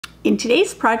In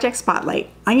today's project spotlight,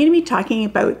 I'm going to be talking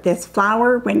about this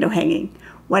flower window hanging,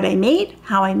 what I made,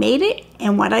 how I made it,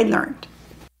 and what I learned.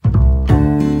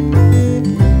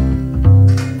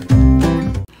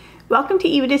 Welcome to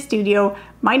Epida Studio.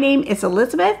 My name is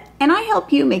Elizabeth, and I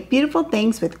help you make beautiful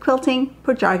things with quilting,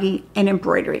 projagi, and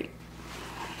embroidery.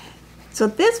 So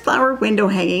this flower window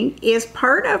hanging is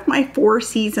part of my 4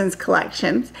 Seasons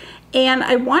collections, and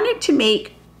I wanted to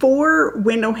make 4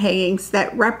 window hangings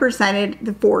that represented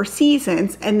the 4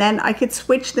 seasons, and then I could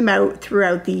switch them out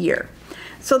throughout the year.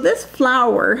 So this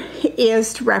flower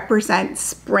is to represent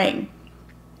spring.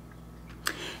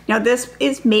 Now this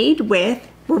is made with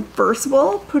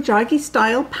reversible projagi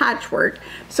style patchwork,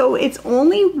 so it's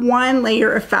only 1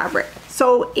 layer of fabric.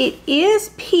 So it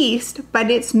is pieced, but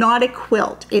it's not a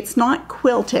quilt. It's not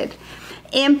quilted.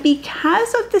 And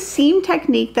because of the seam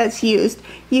technique that's used,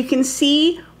 you can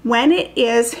see when it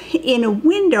is in a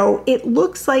window, it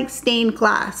looks like stained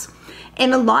glass.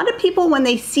 And a lot of people, when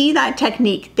they see that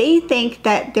technique, they think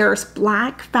that there's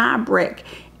black fabric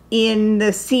in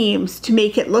the seams to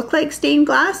make it look like stained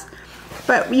glass.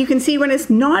 But you can see when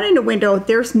it's not in a window,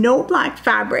 there's no black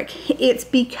fabric. It's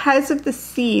because of the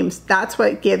seams. That's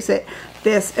what gives it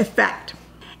this effect.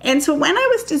 And so when I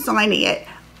was designing it,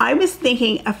 I was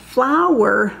thinking a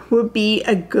flower would be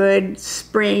a good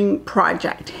spring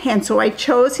project. And so I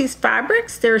chose these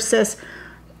fabrics. There's this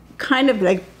kind of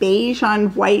like beige on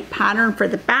white pattern for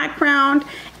the background,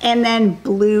 and then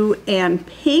blue and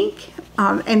pink.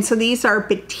 And so these are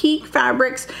batik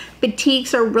fabrics.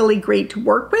 Batiks are really great to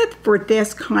work with for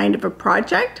this kind of a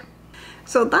project.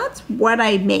 So that's what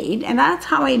I made, and that's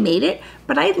how I made it.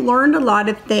 But I learned a lot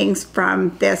of things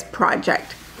from this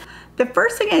project. The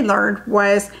first thing I learned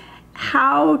was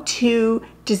how to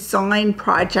design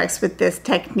projects with this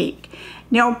technique.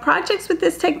 Now, projects with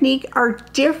this technique are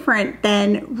different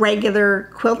than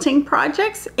regular quilting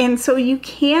projects, and so you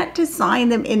can't design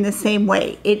them in the same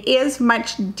way. It is a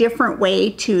much different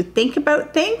way to think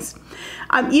about things.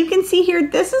 You can see here,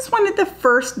 this is one of the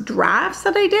first drafts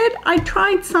that I did. I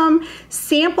tried some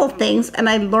sample things and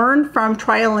I learned from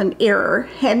trial and error.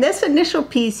 And this initial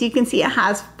piece, you can see it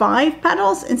has 5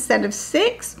 petals instead of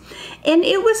 6. And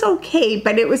it was okay,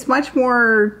 but it was much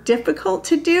more difficult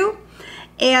to do.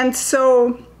 And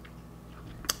so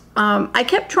I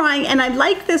kept trying, and I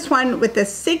like this one with the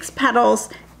 6 petals.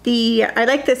 I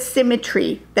like the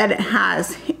symmetry that it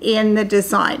has in the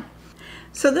design.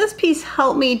 So this piece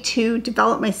helped me to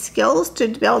develop my skills to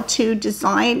be able to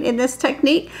design in this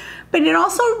technique, but it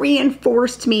also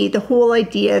reinforced me the whole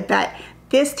idea that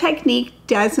this technique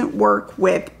doesn't work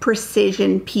with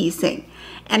precision piecing.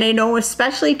 And I know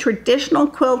especially traditional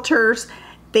quilters,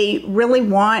 they really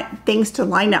want things to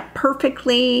line up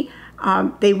perfectly.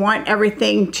 They want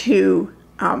everything to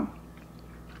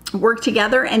work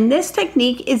together, and this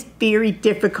technique is very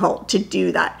difficult to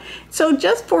do that. So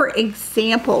just for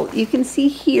example, you can see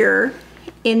here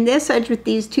in this edge with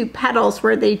these 2 petals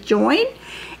where they join,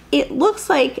 it looks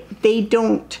like they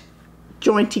don't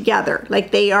join together,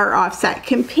 like they are offset,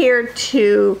 compared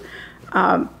to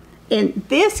in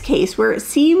this case where it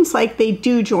seems like they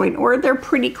do join, or they're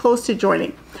pretty close to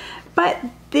joining. But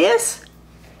this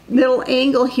little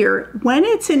angle here, when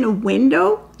it's in a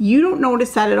window, you don't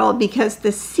notice that at all because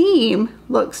the seam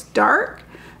looks dark.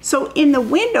 So in the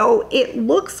window, it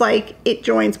looks like it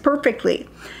joins perfectly.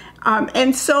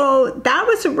 And so that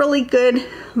was a really good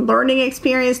learning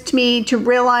experience to me, to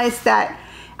realize that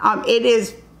it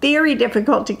is very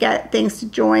difficult to get things to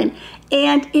join,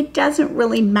 and it doesn't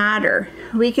really matter.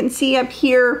 We can see up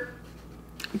here,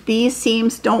 these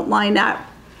seams don't line up.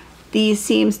 These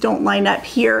seams don't line up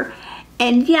here.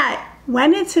 And yet,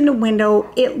 when it's in a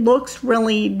window, it looks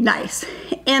really nice.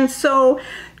 And so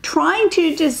trying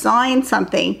to design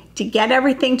something to get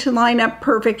everything to line up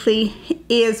perfectly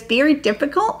is very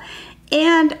difficult,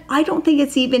 and I don't think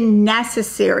it's even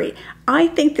necessary. I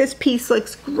think this piece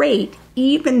looks great,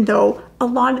 even though a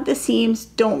lot of the seams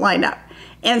don't line up.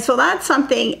 And so that's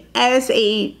something, as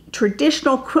a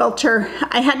traditional quilter,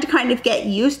 I had to kind of get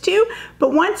used to.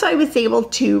 But once I was able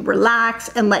to relax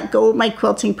and let go of my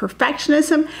quilting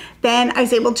perfectionism, then I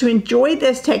was able to enjoy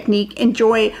this technique,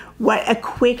 enjoy what a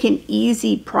quick and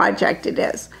easy project it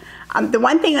is. The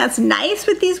one thing that's nice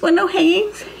with these window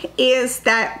hangings is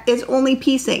that it's only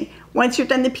piecing. Once you're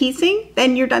done the piecing,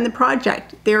 then you're done the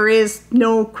project. There is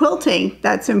no quilting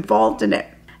that's involved in it.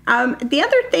 The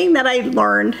other thing that I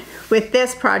learned with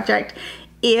this project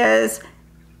is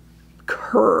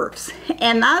curves.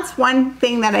 And that's one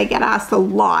thing that I get asked a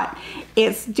lot,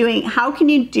 is how can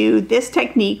you do this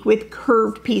technique with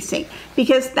curved piecing?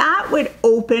 Because that would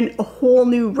open a whole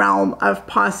new realm of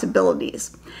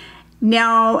possibilities.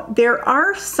 Now, there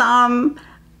are some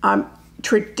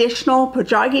traditional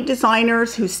pojagi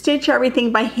designers who stitch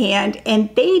everything by hand, and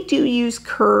they do use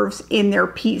curves in their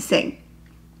piecing.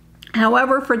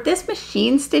 However, for this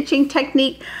machine stitching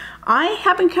technique, I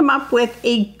haven't come up with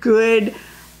a good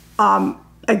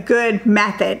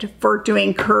method for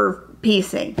doing curve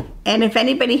piecing. And if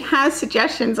anybody has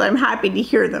suggestions, I'm happy to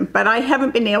hear them, but I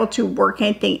haven't been able to work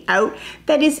anything out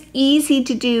that is easy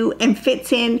to do and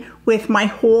fits in with my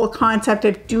whole concept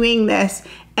of doing this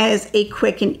as a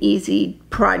quick and easy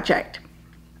project.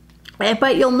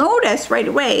 But you'll notice right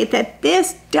away that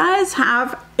this does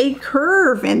have a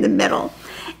curve in the middle.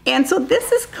 And so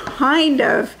this is kind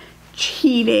of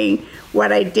cheating.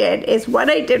 What I did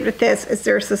with this is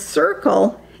there's a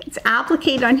circle, it's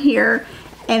appliqued on here,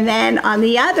 and then on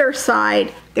the other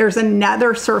side, there's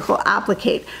another circle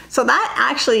appliqued. So that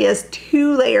actually is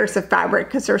 2 layers of fabric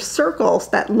because there's circles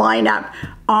that line up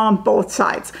on both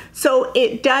sides. So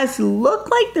it does look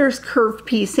like there's curved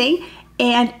piecing,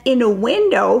 and in a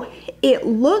window, it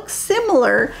looks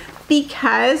similar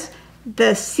because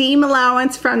the seam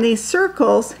allowance from these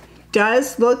circles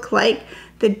does look like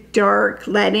the dark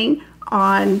leading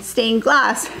on stained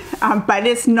glass, but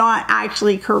it's not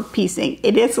actually curved piecing.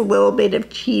 It is a little bit of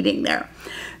cheating there.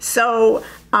 So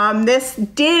this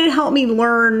did help me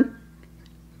learn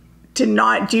to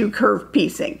not do curved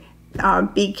piecing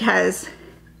because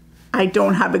I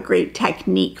don't have a great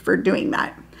technique for doing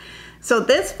that. So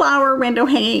this flower window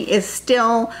hanging is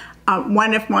still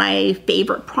one of my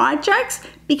favorite projects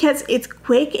because it's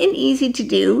quick and easy to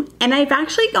do, and I've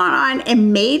actually gone on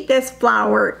and made this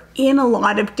flower in a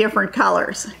lot of different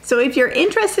colors. So if you're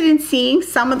interested in seeing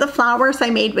some of the flowers I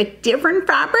made with different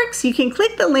fabrics, you can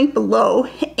click the link below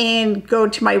and go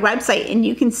to my website and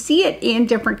you can see it in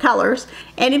different colors.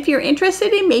 And if you're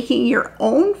interested in making your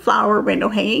own flower window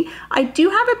hanging, I do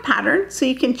have a pattern, so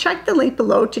you can check the link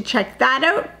below to check that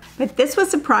out. But this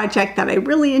was a project that I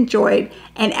really enjoyed,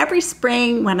 and every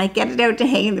spring when I get it out to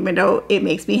hang in the window, it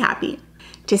makes me happy.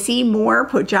 To see more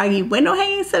pojagi window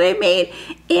hangings that I've made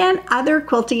and other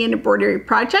quilting and embroidery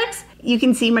projects, you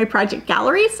can see my project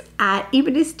galleries at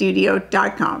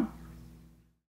epidastudio.com.